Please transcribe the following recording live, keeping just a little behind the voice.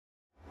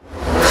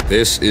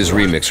This is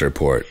Remix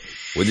Report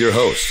with your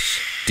hosts,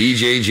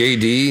 DJ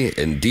JD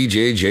and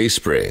DJ J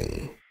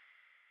Spring.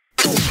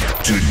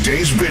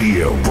 Today's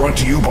video brought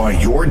to you by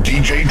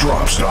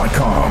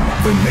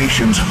YourDJDrops.com, the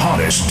nation's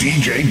hottest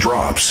DJ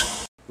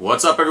drops.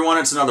 What's up, everyone?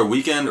 It's another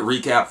weekend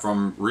recap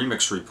from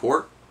Remix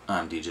Report.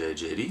 I'm DJ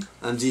JD.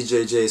 I'm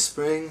DJ J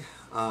Spring.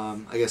 I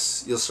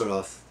guess you'll start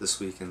off this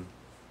week and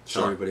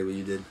tell everybody what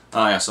you did.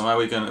 Oh yeah, so my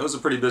weekend, it was a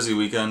pretty busy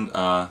weekend.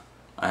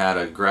 I had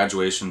a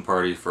graduation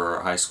party for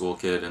a high school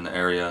kid in the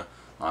area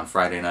on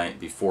Friday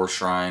night before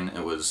Shrine.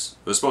 It was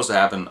supposed to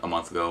happen a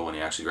month ago when he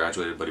actually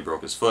graduated, but he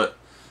broke his foot,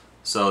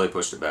 so they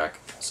pushed it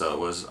back. So it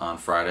was on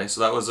Friday.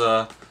 So that was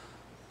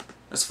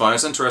it's fun.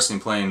 It's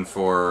interesting playing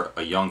for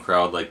a young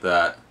crowd like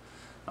that.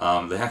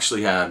 They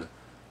actually had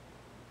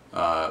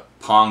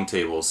pong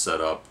tables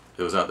set up.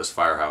 It was at this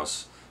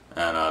firehouse,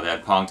 and they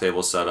had pong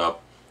tables set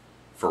up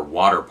for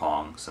water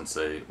pong, since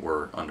they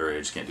were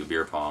underage, can't do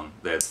beer pong.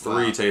 They had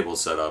three tables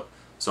set up.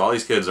 So all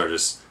these kids are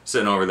just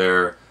sitting over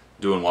there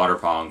doing water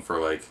pong for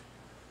like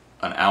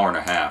an hour and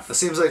a half. It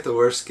seems like the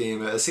worst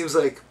game. It seems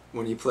like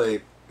when you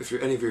play, if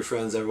any of your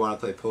friends ever want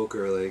to play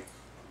poker, like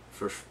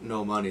for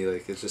no money,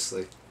 like it's just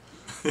like.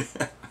 I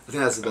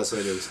think that's the best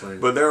way to explain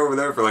it. But they're over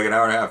there for like an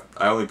hour and a half.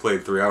 I only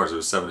played 3 hours. It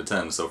was 7 to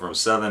 10. So from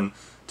 7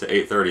 to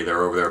 8:30, they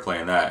were over there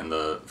playing that. And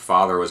the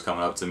father was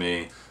coming up to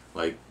me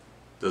like,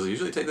 "Does it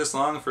usually take this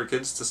long for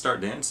kids to start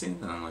dancing?"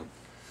 And I'm like,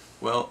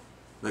 "Well,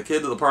 the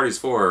kid that the party's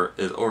for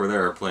is over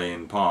there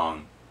playing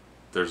pong.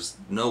 There's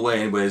no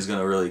way anybody's going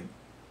to really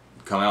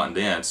come out and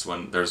dance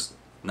when there's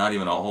not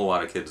even a whole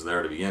lot of kids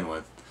there to begin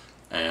with."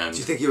 And do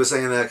you think he was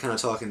saying that kind of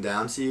talking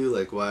down to you?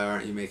 Like, why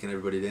aren't you making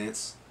everybody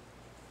dance?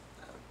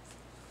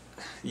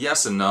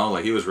 Yes and no.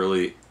 Like, he was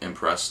really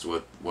impressed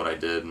with what I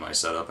did and my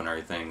setup and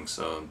everything.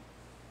 So,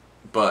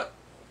 but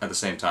at the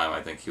same time,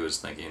 I think he was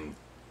thinking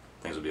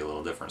things would be a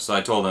little different. So I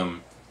told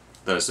him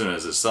that as soon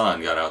as his son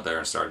got out there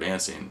and started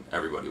dancing,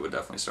 everybody would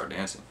definitely start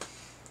dancing.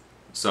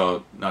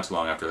 So not too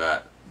long after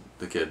that,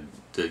 the kid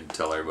did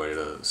tell everybody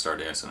to start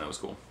dancing, and it was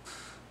cool.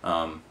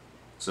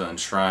 So in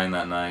Shrine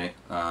that night,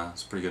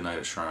 it's a pretty good night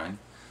at Shrine.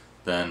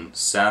 Then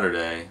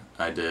Saturday,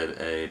 I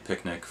did a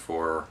picnic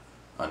for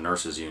a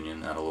nurses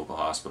union at a local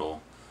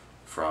hospital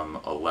from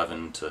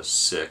 11 to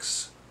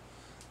 6.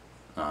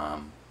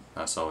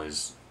 That's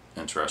always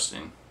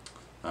interesting.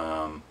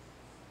 And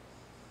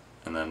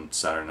then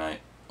Saturday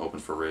night,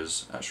 opened for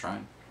Riz at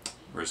Shrine.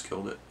 Riz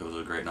killed it. It was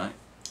a great night.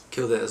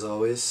 Killed it as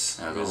always.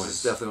 Riz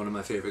is definitely one of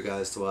my favorite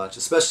guys to watch,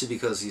 especially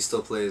because he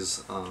still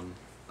plays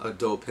a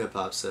dope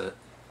hip-hop set,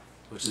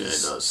 which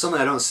is something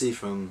I don't see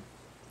from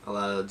a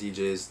lot of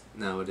DJs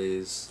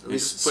nowadays. At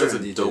least he plays a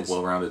DJs. dope,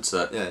 well-rounded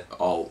set. Yeah.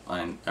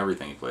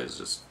 Everything he plays is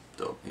just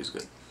dope. He's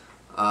good.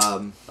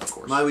 Of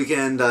course. My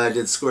weekend, I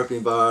did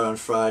Scorpion Bar on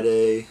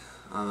Friday.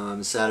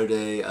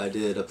 Saturday, I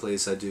did a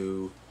place I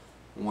do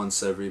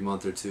once every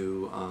month or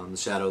two, the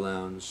Shadow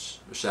Lounge,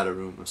 or Shadow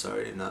Room, I'm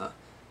sorry, and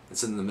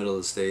it's in the middle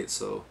of the state,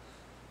 so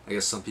I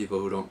guess some people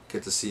who don't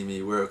get to see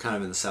me, we're kind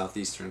of in the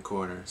southeastern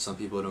corner, some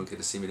people who don't get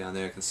to see me down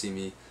there can see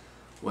me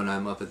when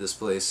I'm up at this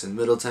place in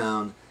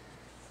Middletown,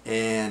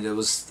 and it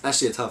was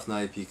actually a tough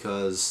night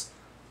because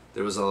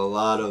there was a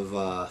lot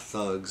of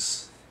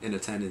thugs in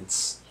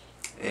attendance,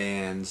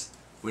 and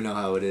we know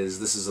how it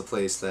is. This is a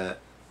place that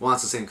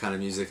wants the same kind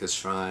of music as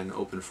Shrine,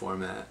 open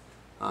format,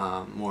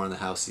 more on the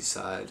housey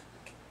side.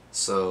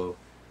 So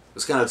it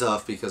was kind of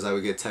tough because I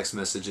would get text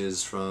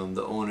messages from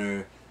the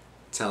owner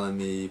telling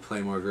me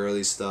play more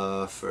girly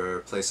stuff or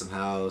play some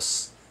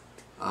house.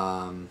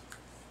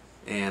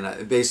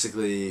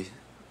 Basically,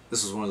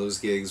 this was one of those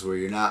gigs where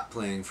you're not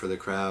playing for the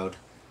crowd,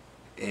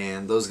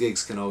 and those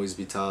gigs can always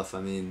be tough.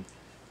 I mean,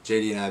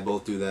 JD and I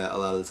both do that a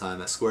lot of the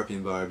time at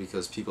Scorpion Bar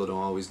because people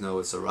don't always know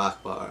it's a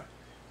rock bar.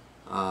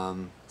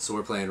 So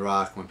we're playing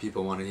rock when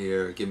people want to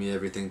hear Give Me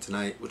Everything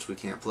Tonight, which we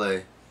can't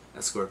play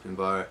at Scorpion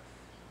Bar.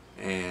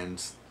 And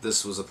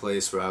this was a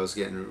place where I was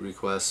getting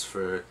requests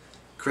for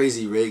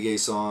crazy reggae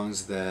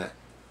songs that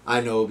I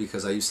know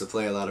because I used to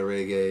play a lot of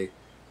reggae,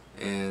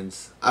 and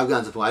I've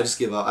gotten to the point I just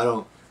give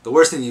up. The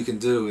worst thing you can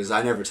do is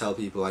I never tell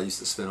people I used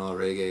to spin all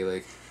reggae.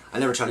 Like, I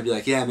never try to be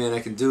like, yeah man,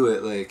 I can do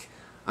it, like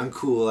I'm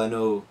cool, I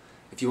know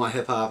if you want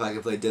hip hop I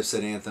can play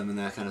Dipset Anthem and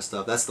that kind of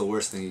stuff. That's the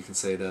worst thing you can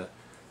say to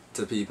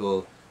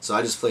people. So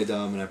I just play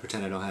dumb and I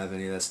pretend I don't have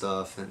any of that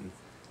stuff, and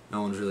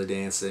no one's really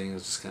dancing. It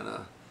was just kind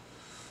of,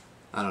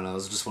 I don't know, it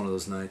was just one of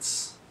those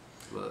nights.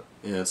 But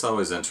yeah, it's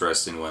always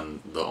interesting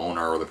when the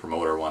owner or the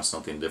promoter wants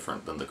something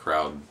different than the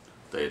crowd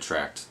they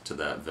attract to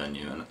that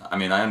venue. And I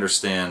mean, I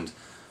understand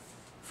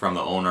from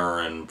the owner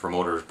and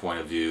promoter's point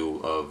of view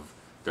of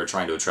they're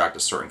trying to attract a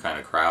certain kind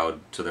of crowd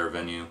to their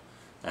venue,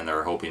 and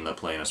they're hoping that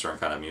playing a certain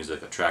kind of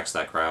music attracts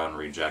that crowd and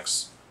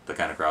rejects the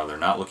kind of crowd they're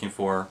not looking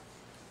for.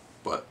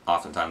 But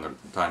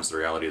oftentimes the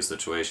reality of the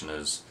situation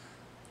is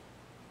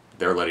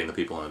they're letting the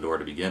people in the door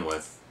to begin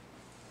with,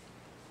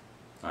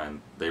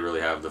 and they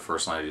really have the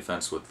first line of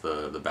defense with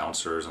the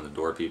bouncers and the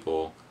door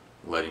people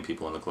letting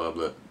people in the club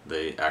that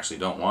they actually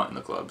don't want in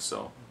the club.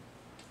 So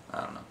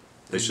I don't know.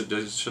 They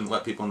shouldn't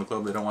let people in the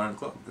club they don't want in the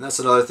club. And that's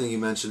another thing you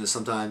mentioned is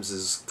sometimes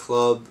is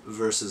club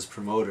versus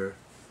promoter,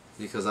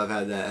 because I've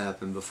had that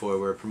happen before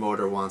where a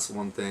promoter wants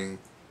one thing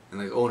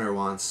and the owner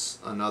wants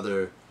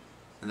another,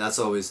 and that's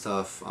always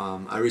tough.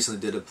 I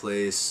recently did a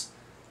place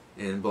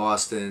in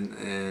Boston,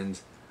 and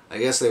I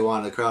guess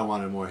the crowd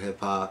wanted more hip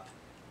hop,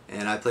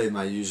 and I played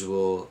my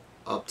usual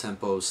up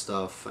tempo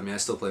stuff. I mean, I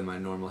still play my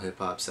normal hip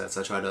hop sets.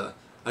 I try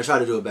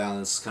to do a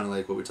balance, kind of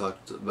like what we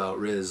talked about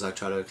Riz. I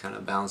try to kind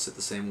of balance it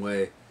the same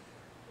way.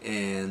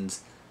 And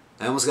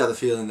I almost got the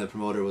feeling the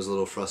promoter was a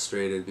little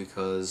frustrated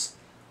because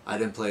I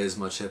didn't play as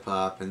much hip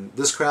hop. And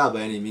this crowd,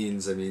 by any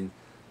means, I mean,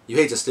 you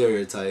hate to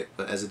stereotype,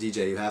 but as a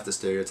DJ, you have to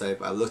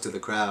stereotype. I looked at the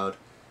crowd,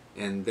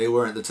 and they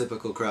weren't the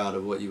typical crowd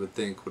of what you would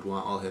think would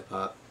want all hip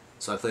hop.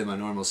 So I played my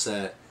normal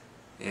set,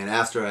 and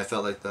after I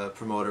felt like the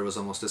promoter was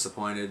almost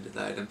disappointed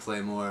that I didn't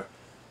play more.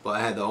 But I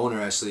had the owner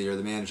actually, or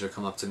the manager,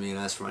 come up to me and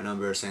ask for my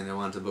number, saying they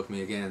wanted to book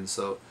me again.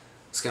 So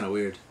it's kind of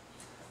weird.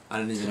 I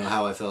didn't even know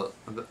how I felt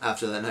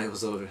after that night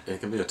was over. It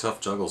can be a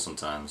tough juggle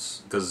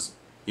sometimes because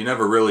you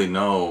never really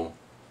know,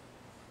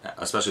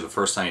 especially the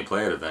first time you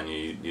play at a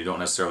venue, you don't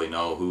necessarily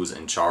know who's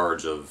in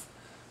charge of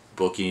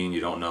booking. You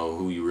don't know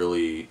who you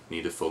really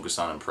need to focus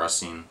on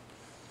impressing,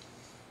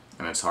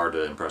 and it's hard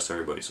to impress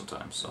everybody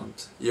sometimes. So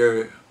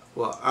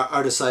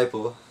our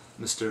disciple,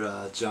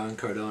 Mr. John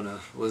Cardona,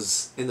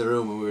 was in the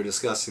room when we were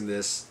discussing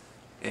this,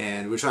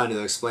 and we were trying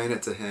to explain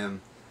it to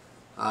him.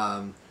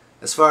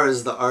 As far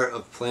as the art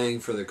of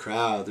playing for the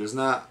crowd, there's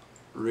not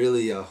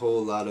really a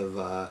whole lot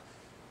of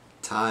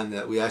time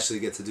that we actually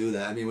get to do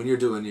that. I mean, when you're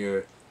doing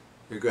your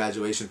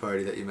graduation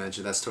party that you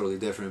mentioned, that's totally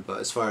different.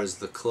 But as far as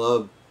the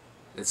club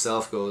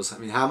itself goes, I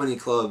mean, how many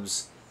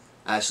clubs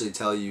actually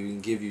tell you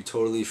and give you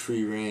totally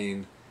free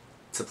reign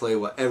to play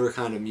whatever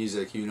kind of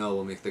music you know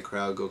will make the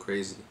crowd go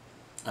crazy?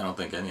 I don't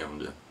think any of them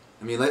do.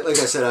 I mean, like I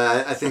said,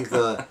 I think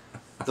the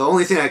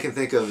only thing I can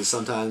think of is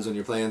sometimes when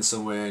you're playing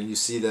somewhere and you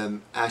see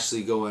them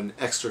actually going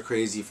extra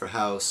crazy for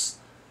house,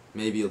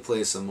 maybe you'll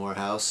play some more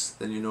house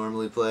than you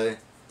normally play.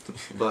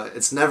 But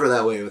it's never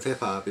that way with hip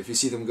hop. If you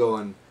see them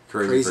going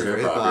crazy for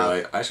hip hop,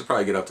 you're like, I should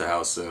probably get up to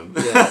house soon.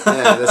 yeah,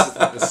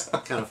 that's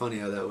kind of funny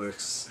how that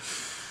works.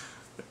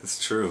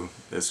 It's true.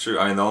 It's true.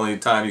 I mean, the only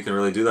time you can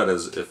really do that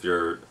is if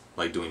you're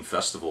like doing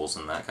festivals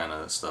and that kind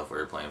of stuff where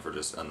you're playing for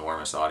just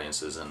enormous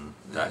audiences and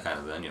that kind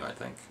of venue, I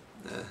think.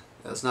 Yeah,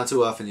 it's not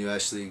too often you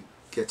actually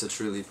get to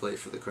truly play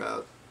for the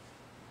crowd.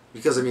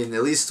 Because, I mean,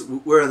 at least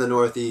we're in the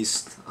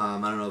Northeast. I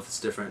don't know if it's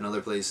different in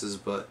other places,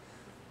 but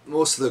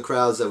most of the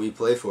crowds that we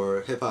play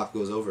for, hip-hop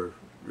goes over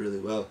really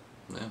well,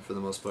 for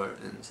the most part.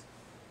 And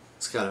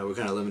we're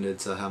kind of limited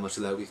to how much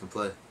of that we can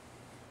play.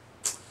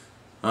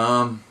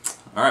 All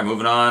right,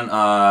 moving on.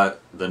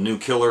 The new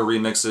Killer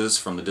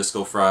remixes from the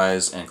Disco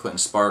Fries and Clinton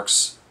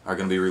Sparks are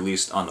going to be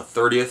released on the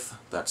 30th.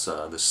 That's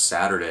this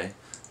Saturday.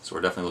 So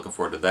we're definitely looking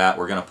forward to that.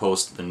 We're going to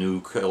post the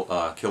new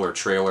Killer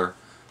trailer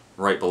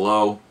right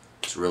below.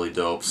 It's really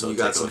dope. So you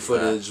got some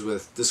footage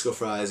with Disco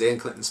Fries and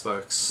Clinton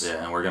Sparks.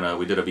 Yeah, and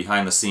we did a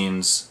behind the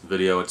scenes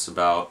video. It's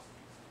about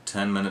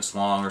 10 minutes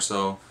long or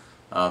so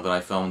that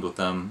I filmed with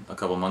them a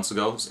couple months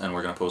ago, and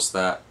we're going to post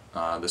that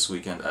this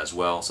weekend as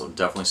well. So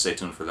definitely stay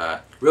tuned for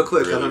that. Real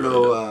quick, I don't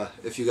know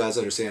if you guys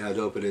understand how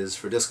dope it is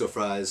for Disco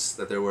Fries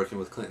that they're working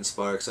with Clinton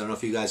Sparks. I don't know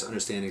if you guys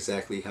understand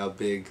exactly how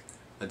big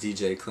a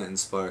DJ Clinton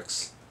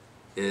Sparks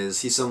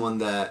is. He's someone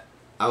that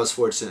I was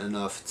fortunate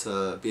enough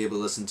to be able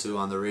to listen to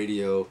on the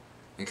radio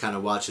and kind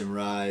of watch him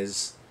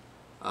rise.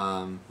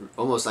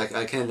 Almost,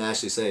 I can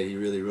actually say he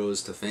really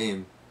rose to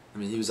fame. I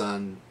mean,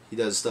 he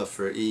does stuff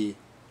for E,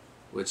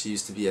 which he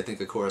used to be, I think,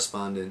 a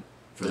correspondent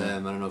for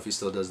them. I don't know if he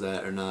still does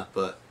that or not,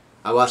 but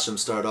I watched him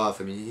start off.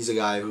 I mean, he's a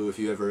guy who, if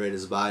you ever read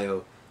his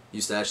bio,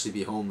 used to actually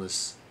be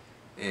homeless,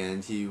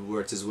 and he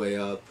worked his way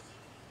up,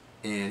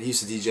 and he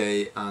used to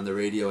DJ on the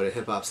radio at a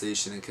hip-hop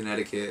station in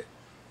Connecticut,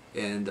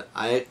 and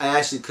I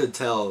actually could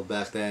tell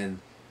back then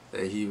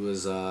that he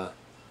was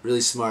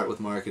really smart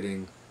with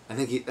marketing. I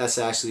think that's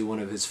actually one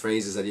of his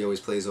phrases that he always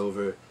plays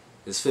over,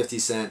 is 50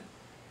 Cent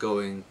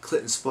going,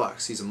 Clinton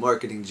Sparks, he's a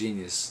marketing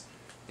genius,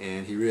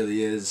 and he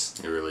really is.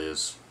 He really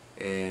is.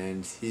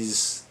 And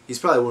he's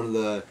probably one of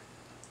the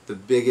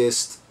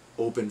biggest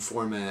open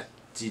format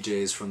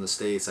DJs from the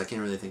States. I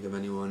can't really think of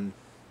anyone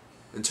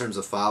in terms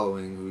of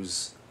following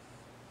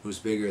who's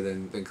bigger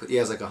than he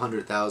has like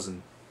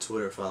 100,000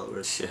 Twitter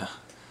followers. Yeah,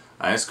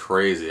 it's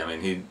crazy. I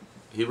mean,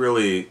 he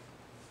really,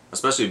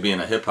 especially being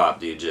a hip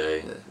hop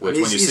DJ, which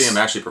when you see him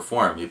actually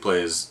perform, he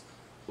plays.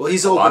 Well,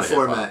 he's open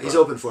format. He's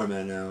open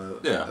format now.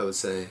 I would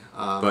say.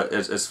 But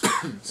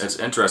it's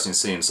interesting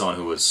seeing someone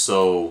who was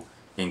so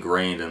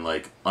ingrained in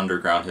like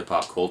underground hip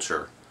hop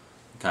culture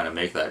kind of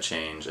make that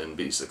change and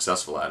be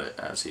successful at it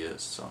as he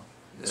is. So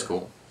it's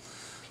cool.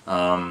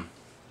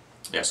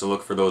 So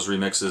look for those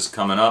remixes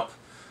coming up.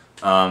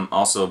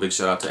 Also, a big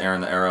shout out to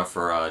Aaron the Era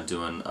for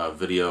doing a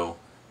video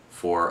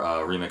for a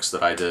remix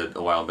that I did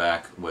a while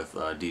back with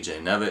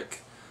DJ Nevoc.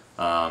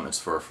 It's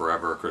for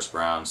Forever Chris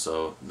Brown,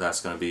 so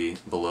that's going to be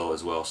below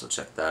as well, so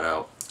check that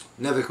out.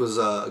 Nevoc was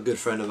a good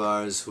friend of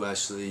ours who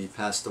actually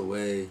passed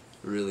away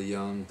really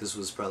young. This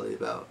was probably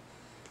about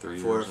 3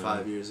 4 or years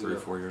 5 years ago. 3 or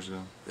 4 years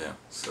ago. Yeah.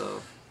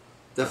 So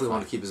definitely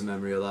want to keep his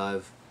memory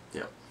alive.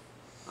 Yep.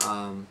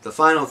 The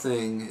final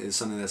thing is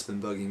something that's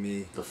been bugging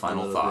me. The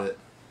final a little thought. bit.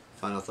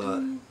 Final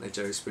thought, like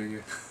Jerry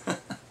Springer,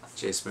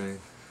 Jay Spring.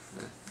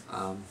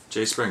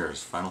 Jay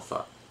Springer's final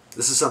thought.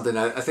 This is something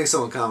I think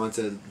someone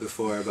commented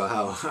before about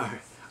how our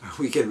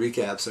weekend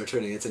recaps are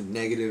turning into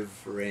negative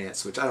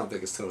rants, which I don't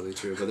think is totally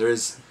true, but there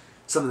is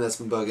something that's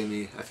been bugging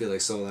me. I feel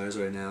like Solar's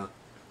right now.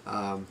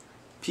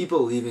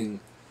 People leaving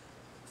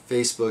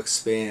Facebook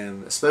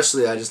spam,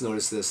 especially I just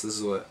noticed this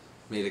is what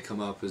made it come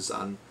up, is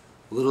on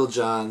Little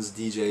John's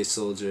DJ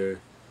Soldier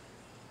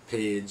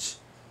page,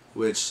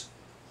 which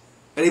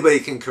anybody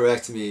can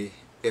correct me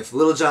if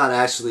Little John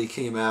actually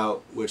came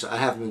out, which I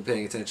haven't been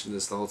paying attention to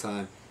this the whole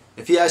time,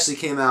 if he actually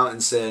came out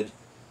and said,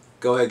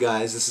 go ahead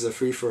guys, this is a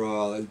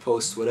free-for-all, and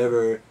post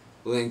whatever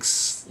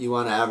links you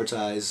want to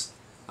advertise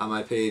on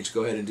my page,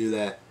 go ahead and do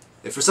that.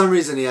 If for some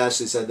reason he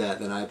actually said that,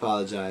 then I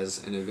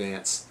apologize in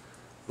advance.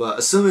 But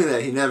assuming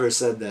that he never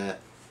said that,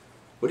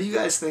 what are you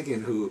guys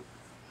thinking who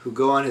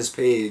go on his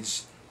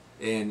page,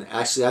 and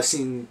actually I've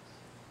seen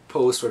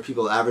posts where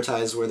people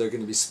advertise where they're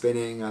going to be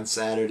spinning on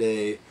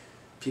Saturday.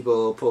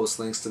 People post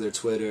links to their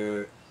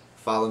Twitter,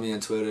 follow me on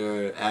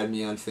Twitter, add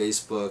me on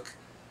Facebook,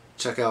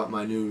 check out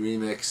my new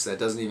remix that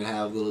doesn't even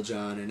have Little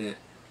John in it.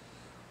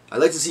 I'd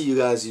like to see you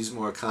guys use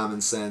more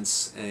common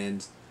sense,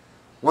 and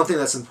one thing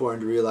that's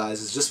important to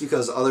realize is just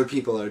because other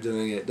people are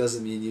doing it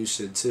doesn't mean you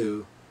should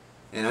too.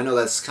 And I know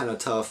that's kind of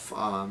tough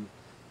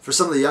for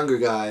some of the younger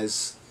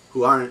guys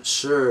who aren't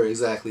sure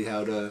exactly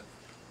how to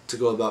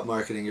go about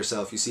marketing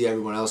yourself. You see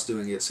everyone else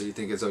doing it, so you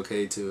think it's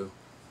okay to.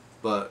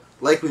 But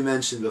like we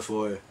mentioned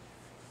before,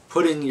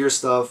 putting your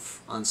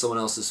stuff on someone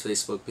else's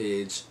Facebook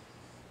page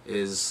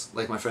is,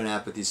 like my friend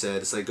Apathy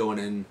said, it's like going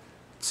in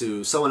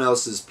to someone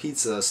else's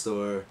pizza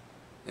store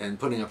and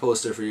putting a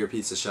poster for your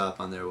pizza shop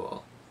on their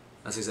wall.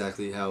 That's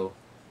exactly how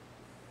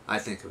I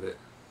think of it.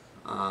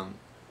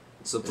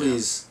 So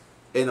please,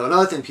 and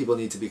another thing people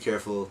need to be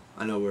careful,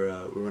 I know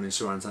we're running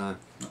short on time,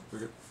 No, we're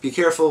good. be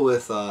careful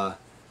with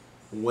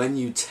when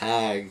you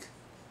tag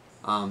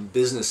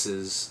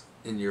businesses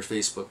in your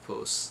Facebook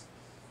posts.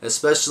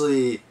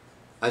 Especially,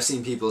 I've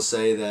seen people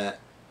say that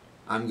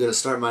I'm going to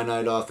start my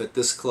night off at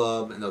this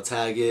club, and they'll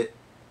tag it,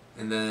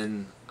 and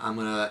then I'm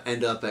going to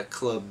end up at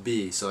Club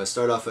B. So I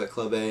start off at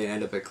Club A and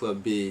end up at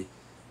Club B,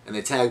 and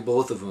they tag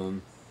both of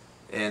them.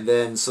 And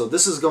then, so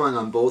this is going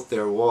on both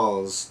their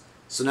walls.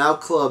 So now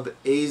Club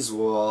A's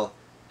wall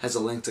has a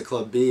link to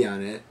Club B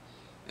on it,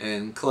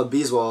 and Club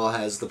B's wall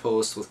has the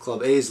post with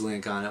Club A's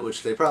link on it,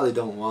 which they probably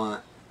don't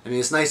want. I mean,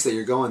 it's nice that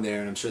you're going there,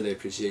 and I'm sure they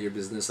appreciate your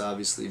business,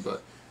 obviously,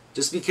 but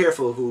just be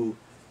careful who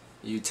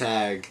you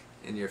tag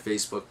in your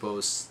Facebook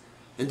posts,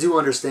 and do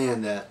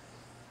understand that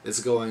it's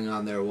going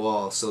on their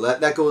wall. So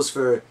that goes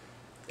for,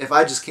 if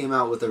I just came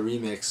out with a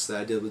remix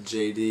that I did with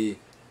JD,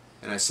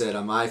 and I said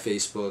on my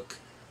Facebook,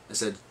 I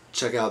said,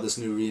 check out this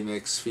new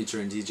remix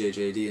featuring DJ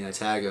JD, and I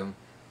tag him,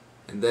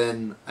 and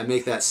then I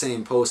make that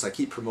same post, I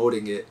keep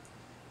promoting it,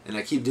 and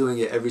I keep doing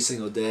it every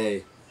single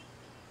day,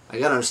 I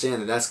gotta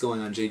understand that that's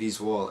going on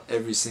JD's wall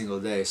every single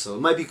day. So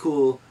it might be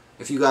cool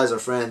if you guys are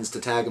friends to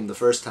tag him the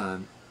first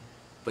time,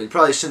 but you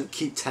probably shouldn't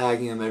keep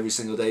tagging him every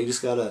single day. You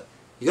just gotta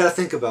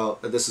think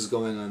about that this is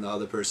going on the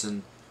other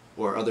person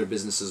or other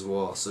business's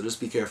wall. So just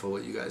be careful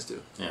what you guys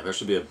do. Yeah, there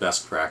should be a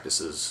best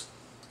practices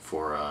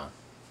for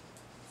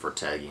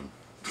tagging.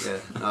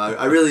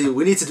 Yeah,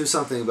 we need to do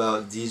something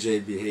about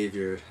DJ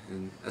behavior,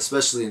 and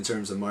especially in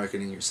terms of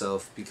marketing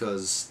yourself,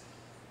 because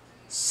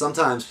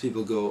sometimes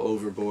people go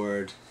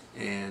overboard,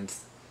 and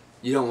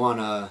you don't want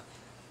to.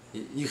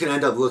 You can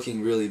end up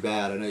looking really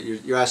bad. I know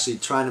you're actually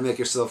trying to make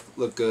yourself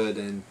look good,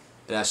 and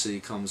it actually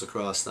comes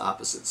across the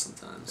opposite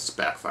sometimes. It's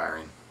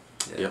backfiring.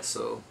 Yeah. Yep.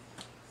 So.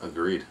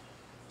 Agreed.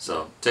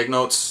 So take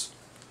notes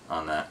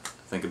on that.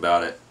 Think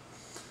about it.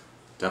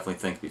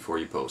 Definitely think before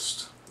you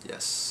post.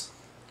 Yes.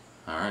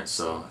 All right,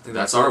 so I think that's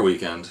that's our it.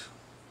 weekend.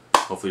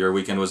 Hopefully your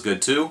weekend was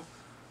good too.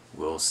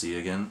 We'll see you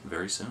again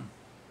very soon.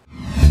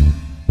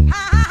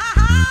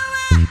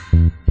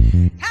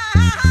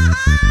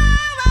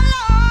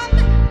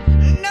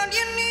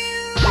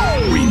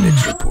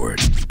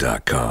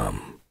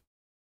 remixreport.com